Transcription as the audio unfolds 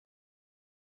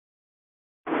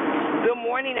Good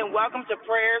morning and welcome to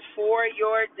Prayers for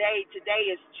Your Day. Today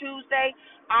is Tuesday,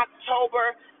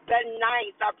 October the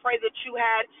 9th. I pray that you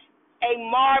had a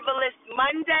marvelous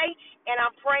Monday, and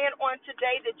I'm praying on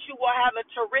today that you will have a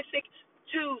terrific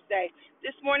Tuesday.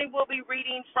 This morning we'll be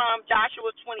reading from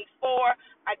Joshua 24.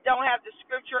 I don't have the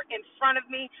scripture in front of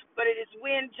me, but it is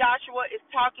when Joshua is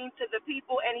talking to the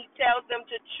people and he tells them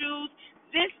to choose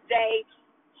this day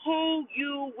who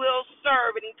you will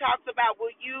serve. And he talks about,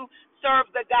 will you serve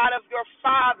the God of your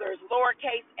fathers,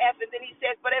 lowercase f, and then he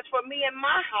says, but as for me and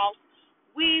my house,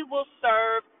 we will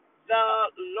serve the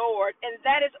Lord. And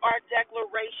that is our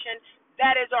declaration.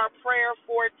 That is our prayer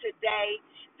for today,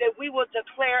 that we will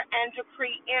declare and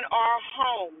decree in our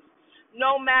homes,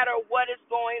 no matter what is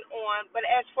going on. But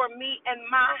as for me and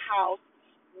my house,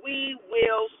 we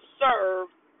will serve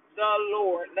the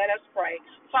Lord. Let us pray.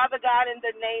 Father God, in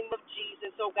the name of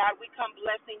Jesus, oh God, we come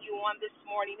blessing you on this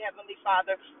morning, Heavenly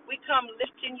Father. We come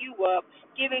lifting you up,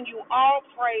 giving you all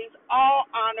praise, all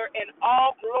honor, and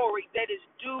all glory that is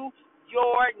due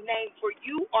your name. For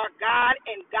you are God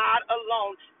and God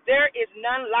alone. There is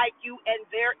none like you, and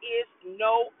there is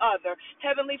no other.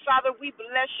 Heavenly Father, we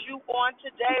bless you on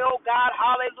today, oh God.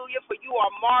 Hallelujah. For you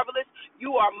are marvelous.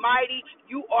 You are mighty.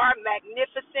 You are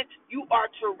magnificent. You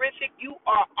are terrific. You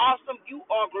are awesome. You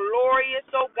are glorious,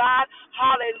 oh God.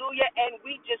 Hallelujah. And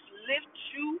we just lift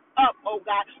you up, oh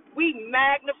God. We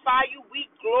magnify you. We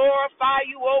glorify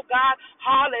you, oh God.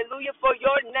 Hallelujah. For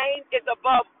your name is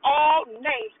above all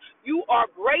names. You are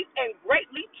great and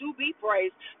greatly to be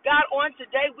praised. God, on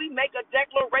today we make a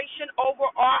declaration over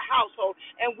our household,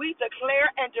 and we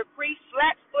declare and decree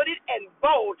flat-footed and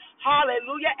bold.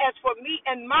 Hallelujah. As for me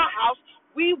and my house,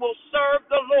 we will serve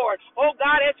the Lord. Oh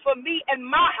God, as for me and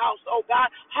my house, oh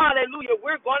God, hallelujah,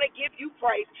 we're going to give you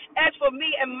praise. As for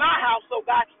me and my house, oh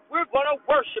God, we're going to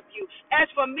worship you.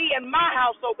 As for me and my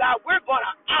house, oh God, we're going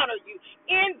to honor you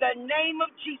in the name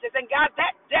of Jesus. And God,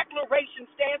 that declaration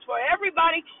stands for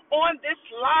everybody on this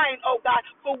line, oh God,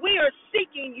 for we are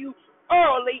seeking you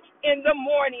early in the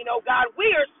morning, oh God. We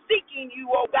are seeking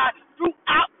you, oh God,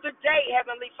 throughout the day,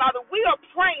 Heavenly Father. We are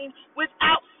praying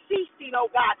without ceasing, oh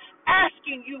God,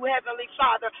 asking you, Heavenly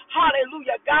Father,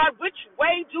 hallelujah, God, which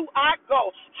way do I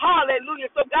go? Hallelujah.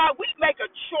 So, God, we make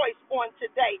a choice on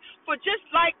today. For just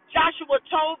like Joshua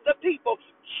told the people,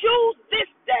 choose this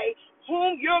day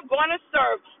whom you're going to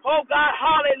serve. Oh, God,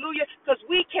 hallelujah, because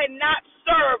we cannot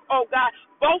serve, oh, God,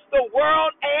 both the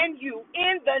world and you.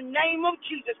 In the name of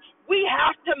Jesus, we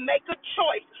have to make a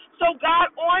choice. So,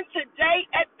 God, on today,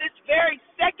 at this very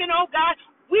second, oh, God,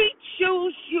 we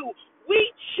choose you. We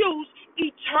choose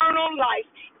eternal life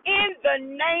in the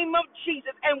name of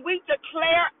Jesus, and we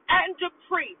declare and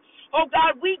decree, oh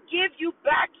God, we give you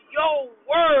back your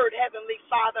word, Heavenly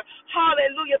Father.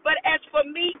 Hallelujah. But as for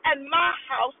me and my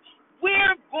house,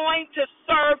 we're going to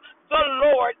serve the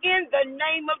Lord in the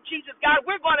name of Jesus. God,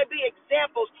 we're going to be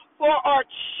examples for our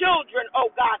children, oh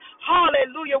God.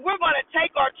 Hallelujah. We're going to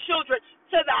take our children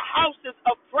to the houses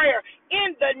of prayer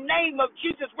in the name of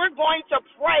Jesus. We're going to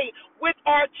pray with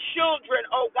our children,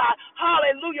 oh God.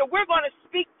 Hallelujah. We're going to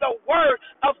speak the word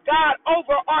of God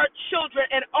over our children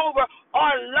and over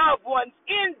our loved ones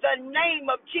in the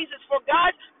name of Jesus. For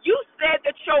God, you said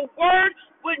that your word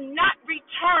would not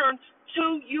return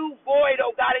to you void,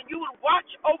 oh God, and you would watch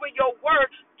over your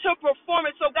word to perform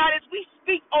it. So God, as we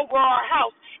speak over our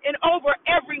house and over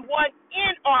everyone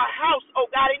in our house,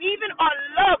 oh God, and even our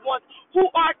loved ones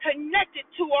who are connected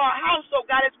to our house, oh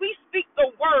God, as we speak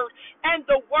the word and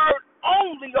the word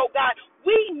only, oh God,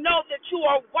 we know that you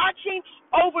are watching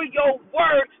over your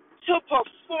word to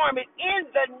perform it in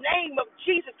the name of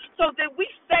Jesus, so that we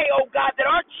say, oh God, that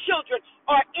our children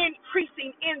are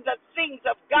increasing in the things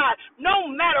of God, no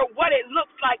matter what it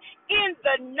looks like, in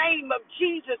the name of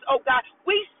Jesus, oh God.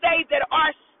 We say that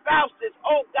our spouses,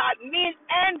 oh God, men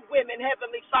and women,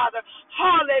 Heavenly Father,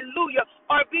 hallelujah,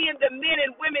 are being the men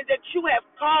and women that you have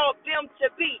called them to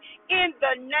be. In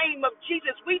the name of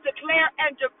Jesus, we declare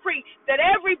and decree that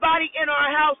everybody in our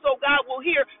house, oh God, will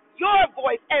hear your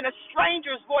voice, and a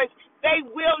stranger's voice they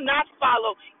will not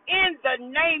follow. In the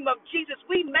name of Jesus,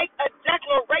 we make a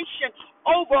declaration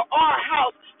over our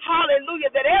house,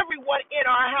 hallelujah, that everyone in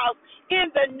our house,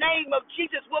 in the name of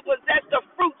Jesus, will possess the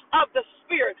fruits of the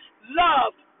Spirit: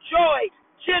 love, joy,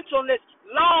 gentleness,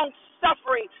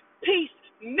 long-suffering, peace,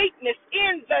 meekness,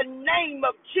 in the name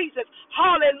of Jesus,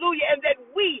 hallelujah, and that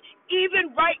we, even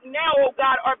right now, oh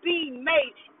God, are being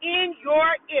made in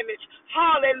your image,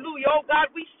 hallelujah. Oh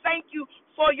God, we thank you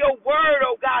for your word,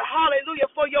 oh God, hallelujah,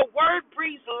 for your word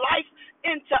breathes life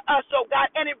into us, oh God,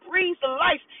 and it breathes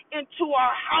life into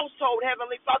our household,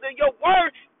 Heavenly Father. Your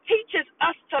word teaches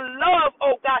us to love,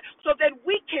 oh God, so that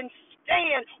we can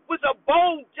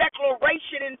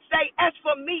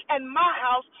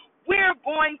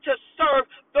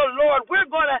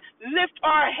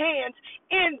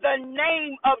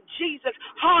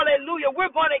Hallelujah.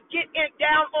 We're going to get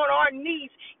down on our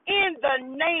knees in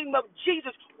the name of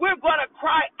Jesus. We're going to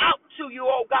cry out to you,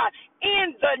 oh God,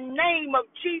 in the name of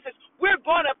Jesus. We're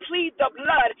going to plead the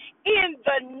blood in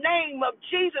the name of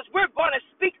Jesus. We're going to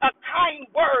speak a kind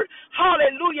word,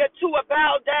 hallelujah, to a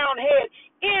bowed down head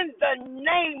in the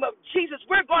name of Jesus.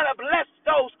 We're going to bless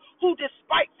those who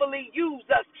despitefully use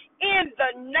us in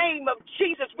the name of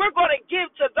Jesus. We're going to give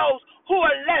to those who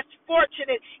are less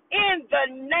fortunate in the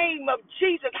name of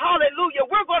Jesus. Hallelujah.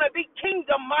 We're going to be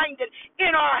kingdom minded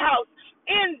in our house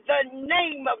in the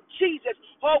name of Jesus.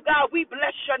 Oh God, we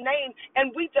bless your name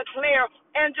and we declare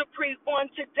and decree on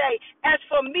today, as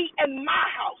for me and my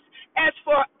house, as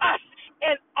for us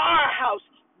and our house,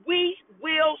 we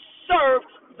will serve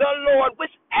the Lord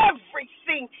with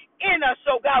everything in us,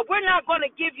 oh God. We're not going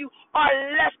to give you our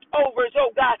leftovers,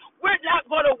 oh God. We're not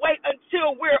going to wait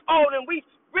until we're old and we've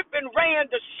ripped and ran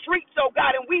the streets, oh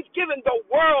God, and we've given the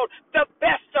world the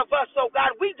best of us, oh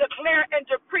God. We declare and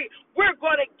decree we're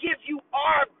going to give you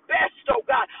our best, oh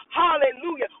God.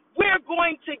 Hallelujah. We're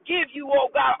going to give you, oh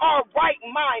God, our right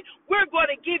mind. We're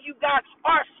going to give you, God,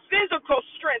 our physical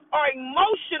strength, our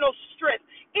emotional strength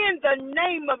in the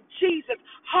name of Jesus.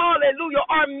 Hallelujah.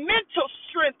 Our mental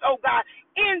strength, oh God,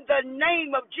 in the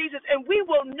name of Jesus. And we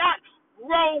will not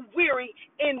grow weary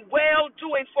in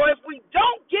well-doing. For if we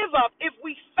don't give up, if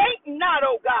we faint not,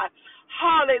 oh God,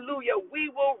 hallelujah, we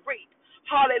will reap.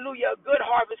 Hallelujah, a good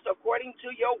harvest according to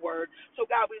your word. So,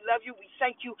 God, we love you, we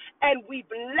thank you, and we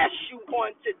bless you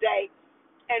on today.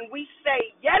 And we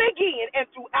say yet again and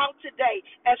throughout today,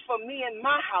 as for me and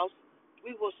my house,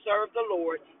 we will serve the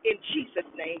Lord. In Jesus'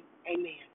 name, amen.